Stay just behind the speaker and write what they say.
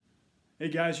Hey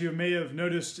guys, you may have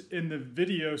noticed in the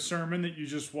video sermon that you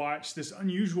just watched this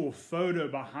unusual photo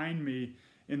behind me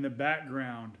in the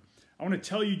background. I want to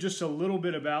tell you just a little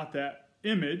bit about that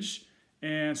image,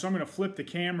 and so I'm going to flip the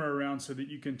camera around so that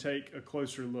you can take a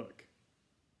closer look.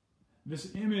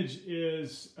 This image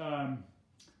is a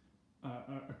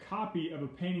copy of a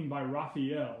painting by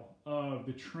Raphael of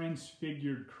the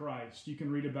Transfigured Christ. You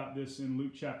can read about this in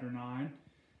Luke chapter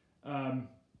 9.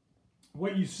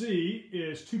 What you see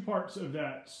is two parts of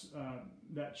that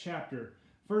chapter.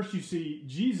 First, you see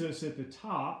Jesus at the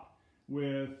top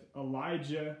with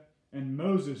Elijah and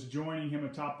Moses joining him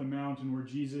atop the mountain where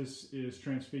Jesus is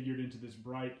transfigured into this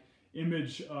bright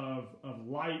image of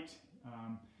light.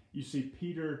 You see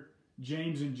Peter,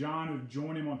 James, and John who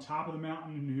join him on top of the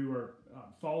mountain, who are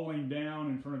falling down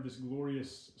in front of this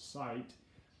glorious sight.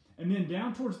 And then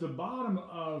down towards the bottom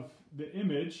of the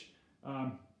image,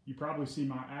 you probably see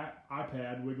my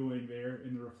iPad wiggling there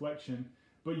in the reflection,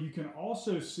 but you can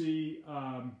also see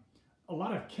a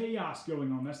lot of chaos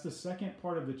going on. That's the second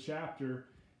part of the chapter.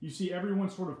 You see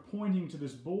everyone sort of pointing to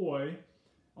this boy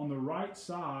on the right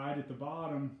side at the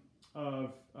bottom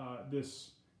of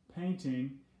this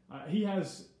painting. He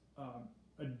has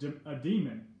a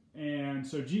demon, and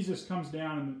so Jesus comes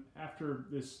down and after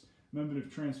this moment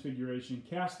of transfiguration,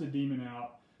 casts the demon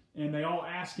out. And they all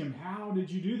ask him, "How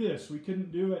did you do this? We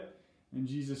couldn't do it." And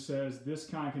Jesus says, "This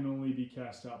kind can only be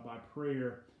cast out by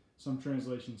prayer." Some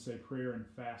translations say prayer and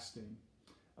fasting.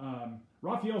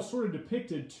 Raphael sort of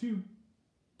depicted two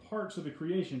parts of the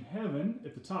creation. Heaven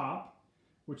at the top,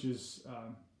 which is,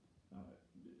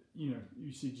 you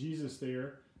see Jesus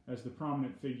there as the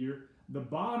prominent figure. The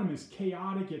bottom is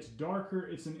chaotic, it's darker,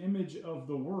 it's an image of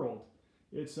the world.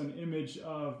 It's an image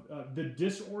of the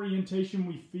disorientation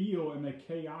we feel in the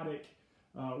chaotic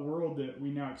world that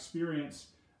we now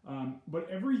experience. But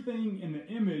everything in the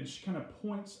image kind of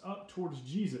points up towards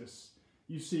Jesus.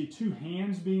 You see two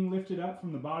hands being lifted up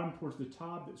from the bottom towards the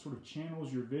top that sort of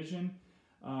channels your vision.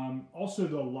 Also,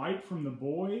 the light from the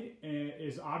boy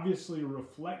is obviously a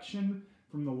reflection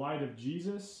from the light of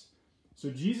Jesus.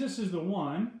 So Jesus is the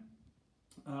one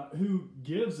who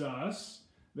gives us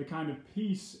the kind of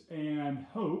peace and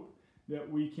hope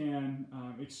that we can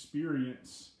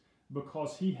experience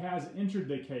because he has entered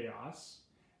the chaos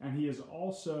and he has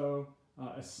also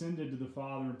ascended to the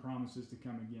Father and promises to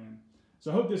come again.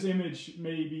 So I hope this image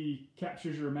maybe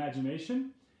captures your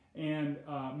imagination and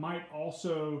might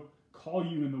also call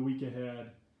you in the week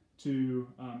ahead to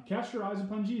cast your eyes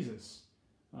upon Jesus,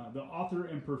 the author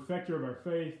and perfecter of our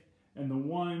faith and the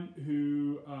one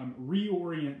who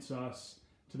reorients us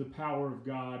to the power of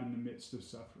God in the midst of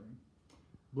suffering.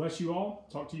 Bless you all.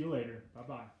 Talk to you later.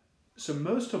 Bye-bye. So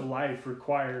most of life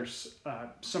requires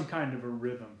some kind of a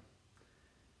rhythm.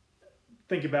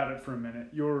 Think about it for a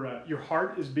minute. Your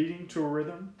heart is beating to a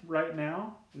rhythm right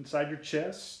now inside your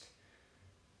chest.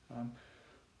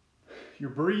 Your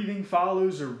breathing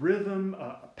follows a rhythm,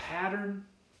 a pattern.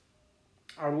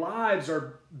 Our lives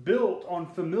are built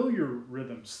on familiar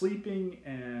rhythms, sleeping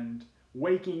and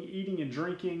waking, eating and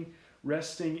drinking,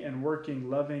 resting and working,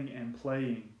 loving and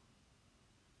playing.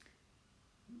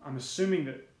 I'm assuming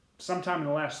that sometime in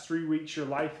the last 3 weeks, your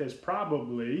life has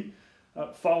probably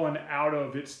fallen out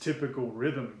of its typical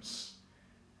rhythms.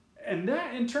 And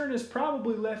that in turn has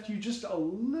probably left you just a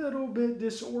little bit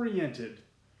disoriented.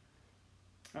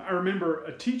 I remember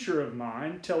a teacher of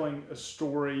mine telling a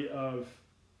story of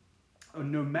a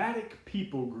nomadic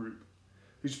people group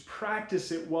whose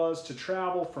practice it was to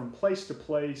travel from place to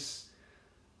place,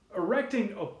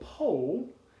 erecting a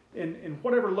pole in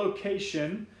whatever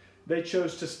location they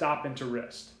chose to stop and to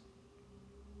rest.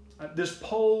 This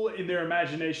pole in their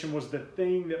imagination was the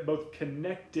thing that both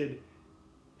connected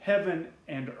heaven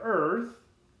and earth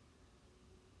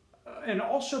and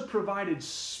also provided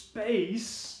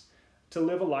space to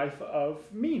live a life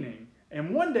of meaning.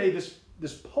 And one day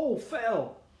this pole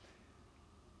fell,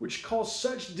 which caused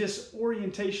such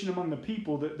disorientation among the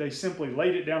people that they simply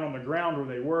laid it down on the ground where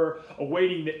they were,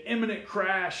 awaiting the imminent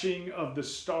crashing of the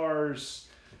stars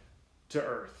to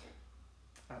earth.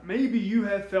 Maybe you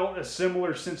have felt a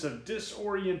similar sense of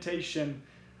disorientation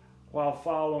while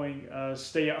following a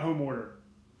stay-at-home order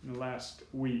in the last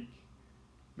week.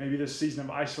 Maybe this season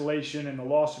of isolation and the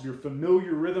loss of your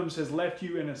familiar rhythms has left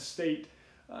you in a state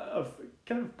of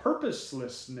kind of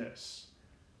purposelessness.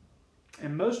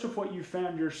 And most of what you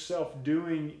found yourself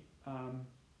doing,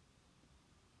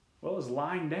 is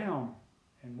lying down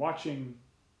and watching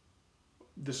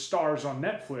the stars on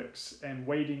Netflix and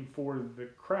waiting for the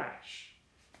crash.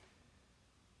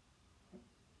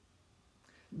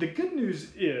 The good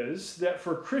news is that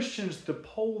for Christians, the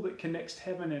pole that connects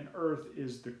heaven and earth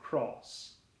is the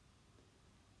cross.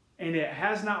 and it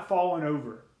has not fallen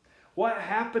over. What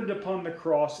happened upon the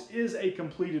cross is a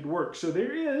completed work. So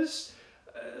there is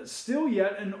still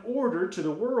yet an order to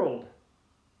the world.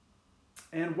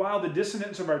 And while the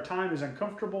dissonance of our time is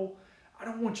uncomfortable, I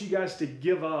don't want you guys to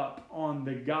give up on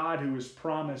the God who has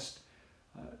promised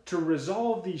to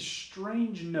resolve these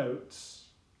strange notes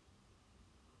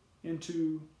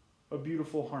into a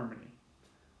beautiful harmony.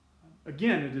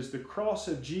 Again, it is the cross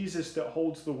of Jesus that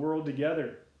holds the world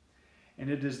together. And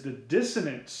it is the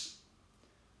dissonance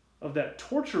of that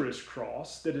torturous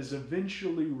cross that is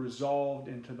eventually resolved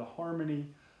into the harmony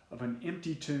of an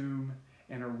empty tomb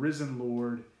and a risen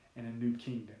Lord and a new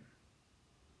kingdom.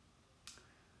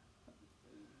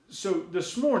 So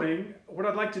this morning, what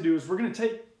I'd like to do is we're going to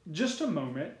take just a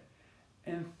moment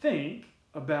and think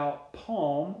about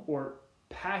Palm or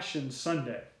Passion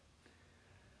Sunday.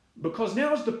 Because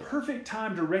now is the perfect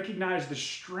time to recognize the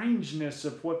strangeness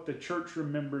of what the church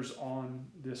remembers on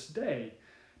this day.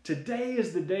 Today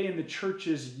is the day in the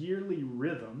church's yearly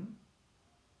rhythm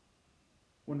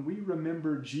when we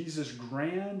remember Jesus'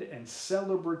 grand and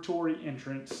celebratory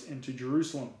entrance into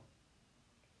Jerusalem.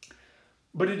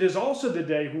 But it is also the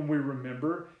day when we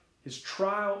remember his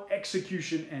trial,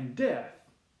 execution, and death.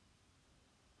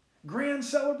 Grand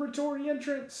celebratory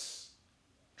entrance,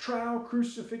 trial,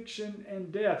 crucifixion,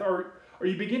 and death. Are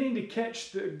you beginning to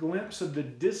catch the glimpse of the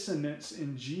dissonance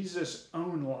in Jesus'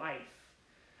 own life?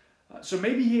 So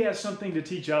maybe he has something to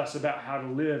teach us about how to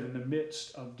live in the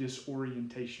midst of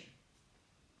disorientation.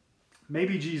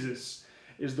 Maybe Jesus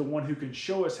is the one who can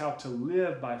show us how to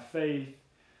live by faith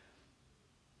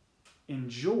in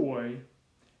joy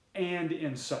and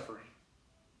in suffering.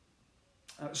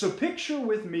 So picture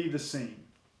with me the scene.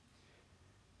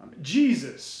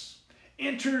 Jesus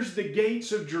enters the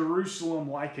gates of Jerusalem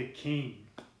like a king.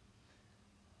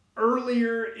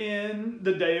 Earlier in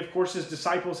the day, of course, his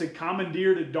disciples had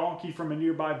commandeered a donkey from a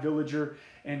nearby villager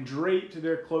and draped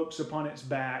their cloaks upon its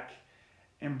back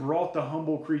and brought the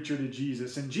humble creature to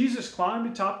Jesus. And Jesus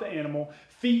climbed atop the animal,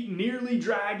 feet nearly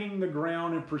dragging the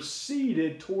ground, and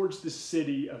proceeded towards the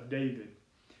city of David.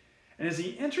 And as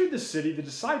he entered the city, the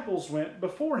disciples went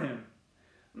before him,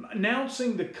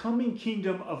 announcing the coming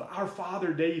kingdom of our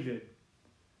father David.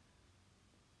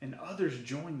 And others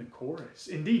joined the chorus.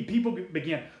 Indeed, people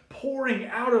began pouring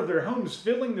out of their homes,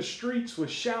 filling the streets with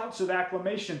shouts of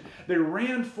acclamation. They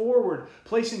ran forward,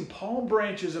 placing palm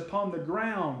branches upon the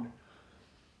ground,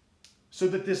 so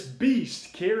that this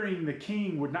beast carrying the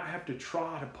king would not have to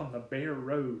trot upon the bare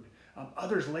road.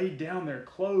 Others laid down their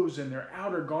clothes and their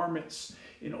outer garments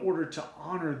in order to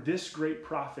honor this great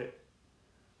prophet,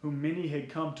 whom many had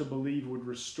come to believe would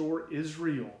restore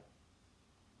Israel,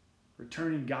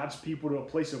 returning God's people to a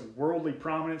place of worldly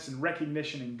prominence and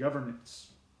recognition and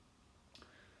governance.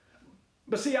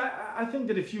 But see, I think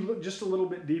that if you look just a little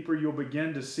bit deeper, you'll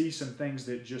begin to see some things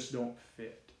that just don't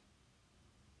fit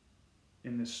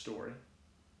in this story.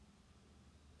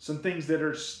 Some things that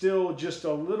are still just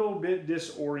a little bit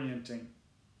disorienting.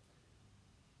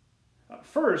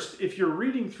 First, if you're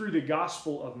reading through the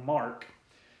Gospel of Mark,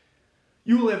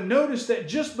 you will have noticed that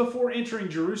just before entering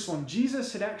Jerusalem,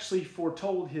 Jesus had actually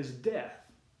foretold his death.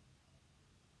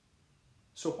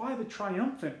 So why the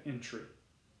triumphant entry?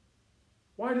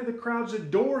 Why do the crowds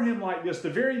adore him like this? The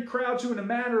very crowds who in a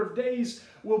matter of days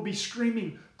will be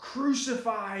screaming,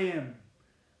 "Crucify him,"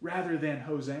 rather than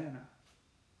 "Hosanna."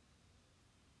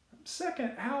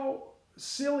 Second, how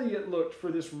silly it looked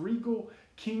for this regal,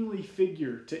 kingly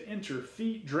figure to enter,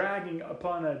 feet dragging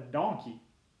upon a donkey.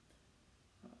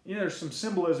 You know, there's some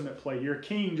symbolism at play here. A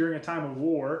king during a time of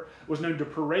war was known to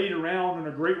parade around on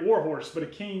a great war horse, but a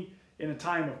king in a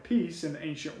time of peace in the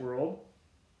ancient world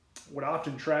would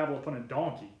often travel upon a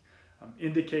donkey,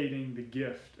 indicating the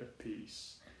gift of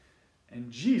peace.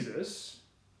 And Jesus,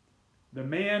 the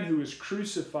man who was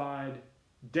crucified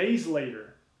days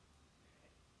later,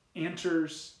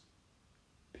 enters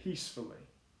peacefully,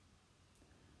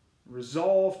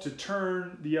 resolved to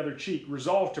turn the other cheek,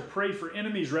 resolved to pray for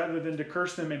enemies rather than to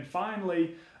curse them. And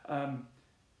finally,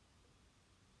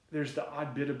 there's the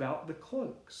odd bit about the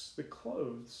cloaks, the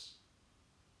clothes.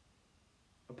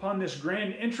 Upon this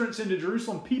grand entrance into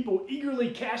Jerusalem, people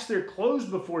eagerly cast their clothes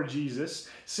before Jesus,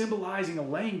 symbolizing a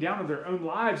laying down of their own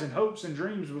lives and hopes and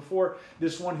dreams before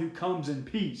this one who comes in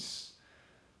peace.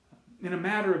 In a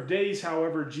matter of days,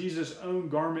 however, Jesus' own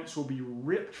garments will be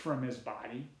ripped from his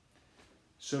body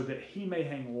so that he may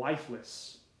hang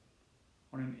lifeless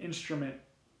on an instrument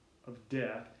of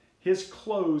death, his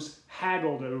clothes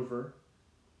haggled over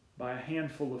by a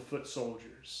handful of foot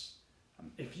soldiers.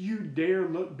 If you dare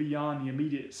look beyond the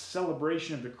immediate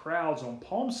celebration of the crowds on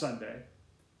Palm Sunday,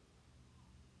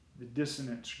 the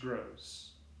dissonance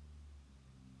grows.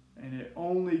 And it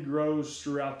only grows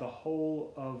throughout the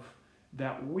whole of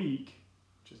that week,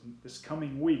 which is this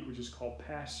coming week, which is called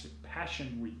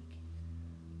Passion Week.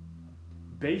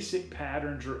 Basic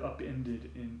patterns are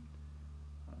upended in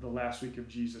the last week of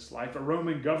Jesus' life. A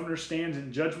Roman governor stands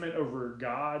in judgment over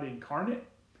God incarnate.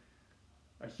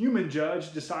 A human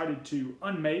judge decided to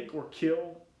unmake or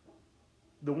kill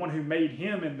the one who made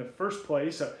him in the first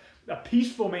place. A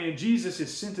peaceful man, Jesus,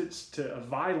 is sentenced to a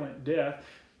violent death.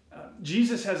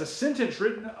 Jesus has a sentence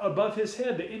written above his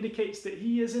head that indicates that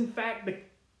he is in fact the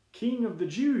King of the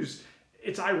Jews.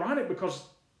 It's ironic because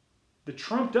the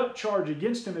trumped up charge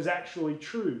against him is actually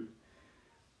true.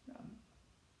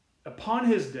 Upon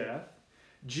his death,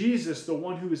 Jesus, the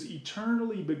one who is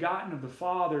eternally begotten of the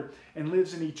Father and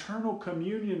lives in eternal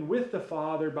communion with the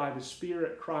Father by the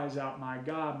Spirit, cries out, my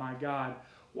God,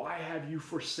 why have you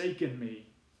forsaken me?"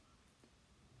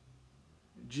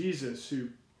 Jesus, who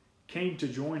came to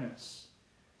join us,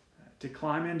 to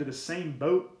climb into the same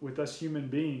boat with us human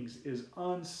beings, is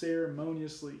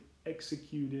unceremoniously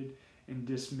executed and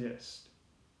dismissed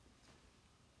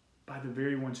by the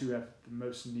very ones who have the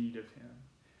most need of him.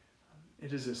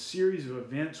 It is a series of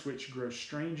events which grow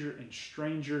stranger and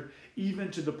stranger, even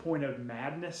to the point of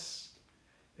madness,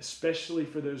 especially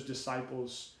for those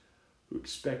disciples who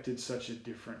expected such a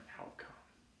different outcome.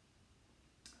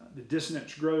 The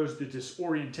dissonance grows, the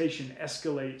disorientation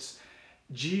escalates.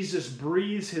 Jesus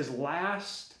breathes his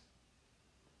last.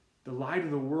 The light of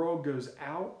the world goes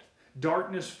out.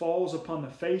 Darkness falls upon the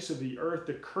face of the earth.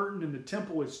 The curtain in the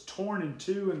temple is torn in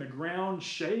two and the ground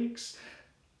shakes.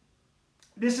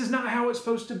 This is not how it's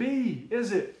supposed to be,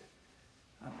 is it?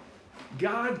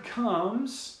 God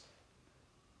comes,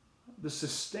 the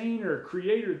sustainer,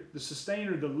 creator, the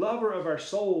sustainer, the lover of our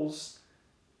souls,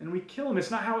 and we kill him.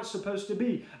 It's not how it's supposed to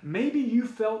be. Maybe you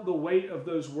felt the weight of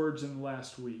those words in the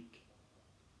last week.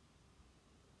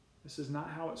 This is not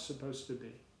how it's supposed to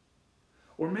be.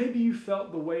 Or maybe you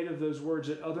felt the weight of those words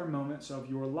at other moments of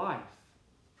your life.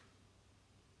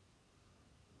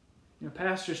 You know,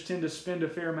 pastors tend to spend a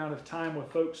fair amount of time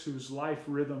with folks whose life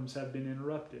rhythms have been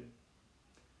interrupted,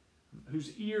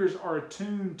 whose ears are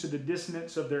attuned to the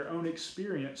dissonance of their own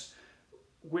experience,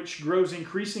 which grows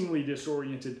increasingly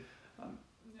disoriented.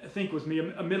 Think with me,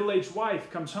 a middle-aged wife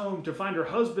comes home to find her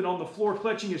husband on the floor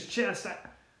clutching his chest. I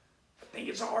think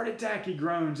it's a heart attack, he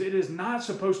groans. It is not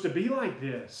supposed to be like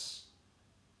this.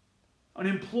 An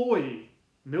employee,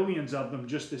 millions of them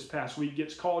just this past week,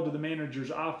 gets called to the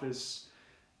manager's office,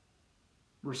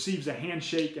 receives a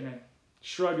handshake and a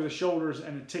shrug of the shoulders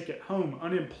and a ticket home,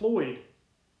 unemployed.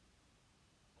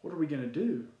 What are we going to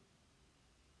do?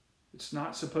 It's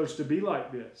not supposed to be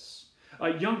like this.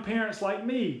 Young parents like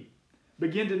me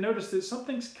begin to notice that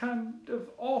something's kind of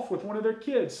off with one of their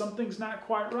kids. Something's not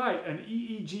quite right. An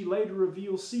EEG later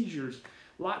reveals seizures,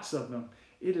 lots of them.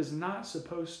 It is not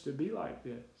supposed to be like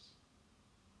this.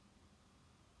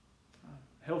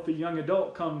 Healthy young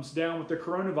adult comes down with the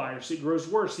coronavirus. It grows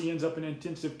worse. He ends up in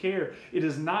intensive care. It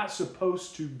is not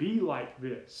supposed to be like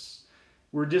this.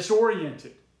 We're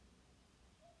disoriented.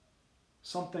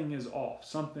 Something is off.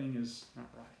 Something is not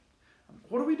right.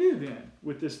 What do we do then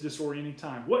with this disorienting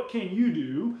time? What can you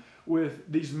do with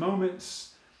these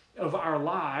moments of our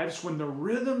lives when the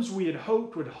rhythms we had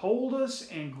hoped would hold us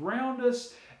and ground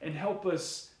us and help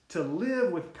us to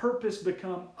live with purpose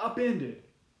become upended?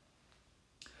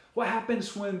 What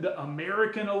happens when the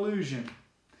American illusion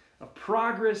of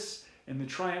progress and the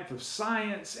triumph of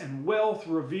science and wealth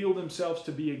reveal themselves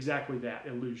to be exactly that,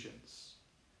 illusions?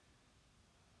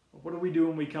 What do we do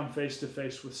when we come face to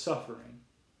face with suffering?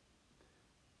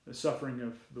 The suffering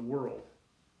of the world.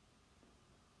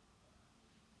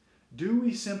 Do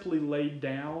we simply lay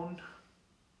down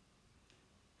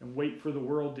and wait for the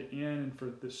world to end and for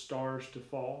the stars to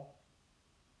fall?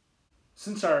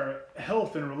 Since our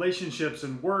health and relationships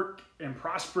and work and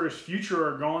prosperous future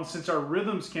are gone, since our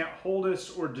rhythms can't hold us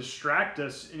or distract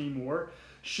us anymore,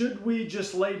 should we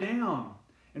just lay down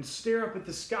and stare up at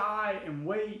the sky and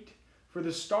wait for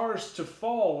the stars to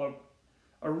fall?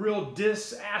 A real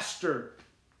disaster.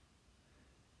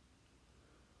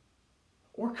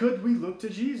 Or could we look to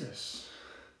Jesus,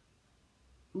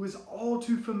 who is all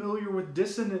too familiar with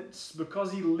dissonance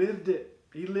because he lived it.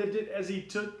 He lived it as he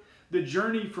took the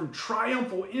journey from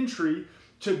triumphal entry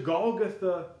to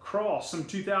Golgotha cross some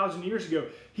 2,000 years ago.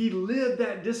 He lived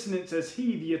that dissonance as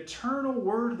he, the eternal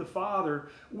Word of the Father,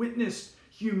 witnessed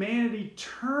humanity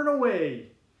turn away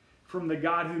from the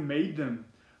God who made them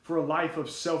for a life of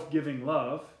self-giving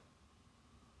love,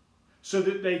 so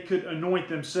that they could anoint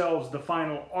themselves the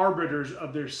final arbiters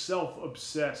of their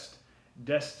self-obsessed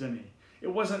destiny. It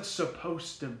wasn't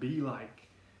supposed to be like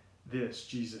this,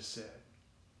 Jesus said.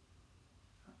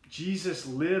 Jesus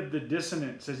lived the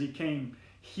dissonance as he came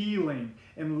healing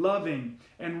and loving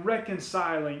and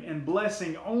reconciling and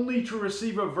blessing, only to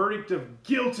receive a verdict of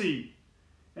guilty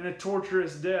and a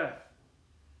torturous death.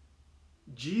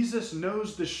 Jesus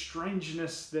knows the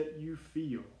strangeness that you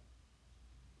feel.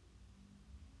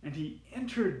 And he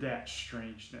entered that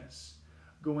strangeness,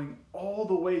 going all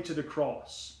the way to the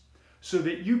cross, so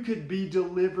that you could be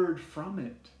delivered from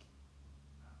it.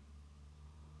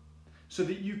 So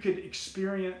that you could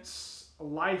experience a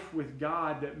life with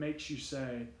God that makes you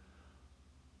say,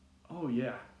 oh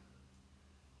yeah,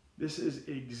 this is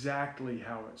exactly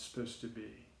how it's supposed to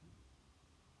be.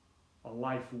 A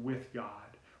life with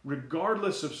God,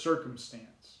 regardless of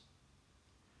circumstance.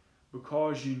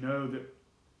 Because you know that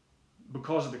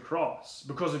because of the cross,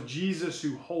 because of Jesus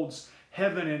who holds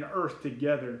heaven and earth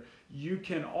together, you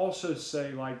can also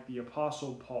say, like the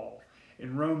Apostle Paul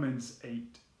in Romans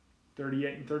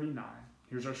 8:38 and 39.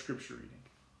 Here's our scripture reading.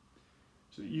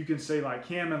 So that you can say like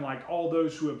him and like all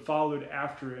those who have followed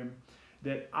after him,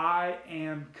 that I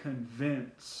am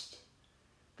convinced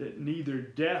that neither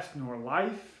death nor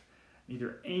life,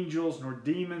 neither angels nor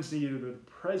demons, neither the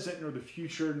present nor the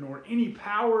future, nor any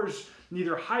powers,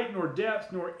 neither height nor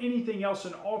depth, nor anything else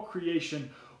in all creation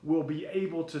will be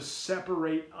able to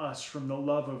separate us from the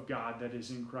love of God that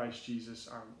is in Christ Jesus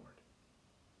our Lord.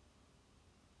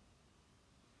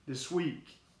 This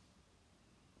week,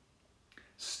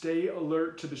 stay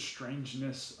alert to the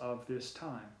strangeness of this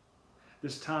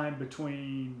time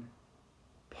between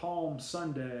Palm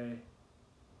Sunday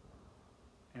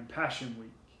and Passion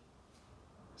Week.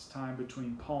 This time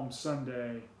between Palm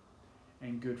Sunday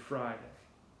and Good Friday.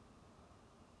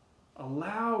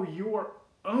 Allow your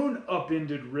own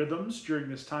upended rhythms during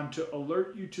this time to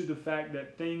alert you to the fact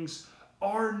that things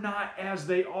are not as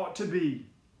they ought to be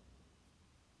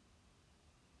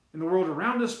in the world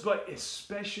around us, but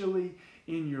especially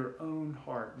in your own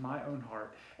heart, my own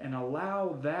heart, and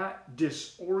allow that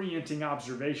disorienting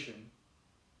observation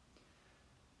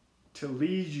to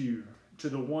lead you to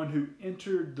the one who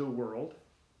entered the world,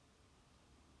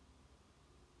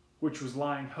 which was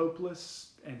lying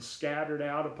hopeless and scattered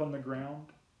out upon the ground,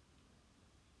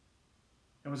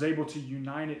 and was able to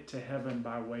unite it to heaven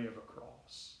by way of a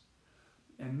cross.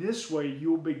 And this way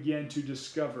you'll begin to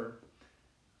discover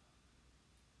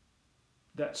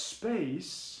that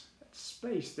space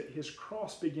that his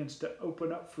cross begins to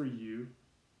open up for you,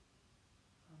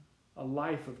 a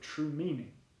life of true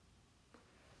meaning.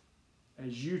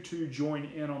 As you two join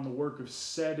in on the work of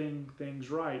setting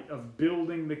things right, of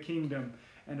building the kingdom,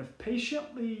 and of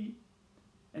patiently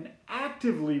and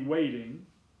actively waiting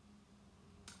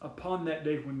upon that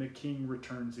day when the King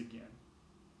returns again.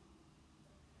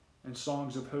 And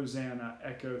songs of Hosanna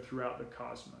echo throughout the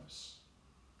cosmos.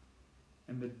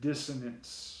 And the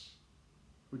dissonance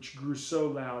which grew so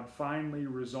loud finally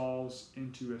resolves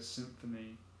into a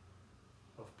symphony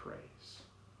of praise.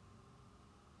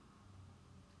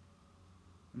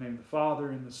 In the name of the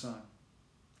Father, and the Son,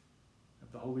 and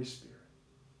of the Holy Spirit.